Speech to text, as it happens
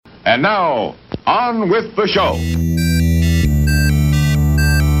And now, on with the show.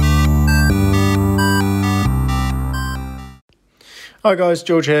 Hi guys,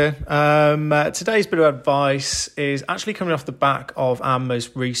 George here. Today's bit of advice is actually coming off the back of our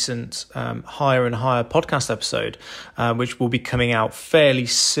most recent Higher and Higher podcast episode, which will be coming out fairly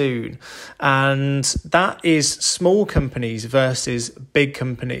soon. And that is small companies versus big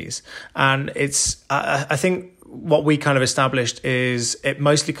companies. And it's, I think what we kind of established is it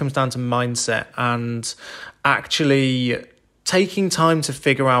mostly comes down to mindset and actually taking time to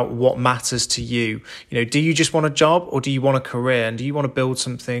figure out what matters to you. You know, do you just want a job or do you want a career? And do you want to build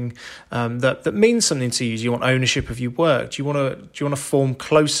something that means something to you? Do you want ownership of your work? Do you want to form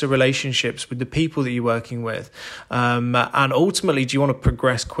closer relationships with the people that you're working with? And ultimately, do you want to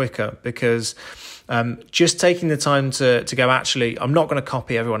progress quicker? Because just taking the time to go, actually, I'm not going to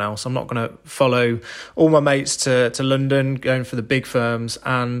copy everyone else. I'm not going to follow all my mates to London, going for the big firms,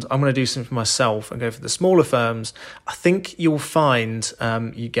 and I'm going to do something for myself and go for the smaller firms. I think you'll find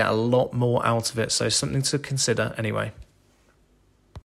you get a lot more out of it. So something to consider anyway.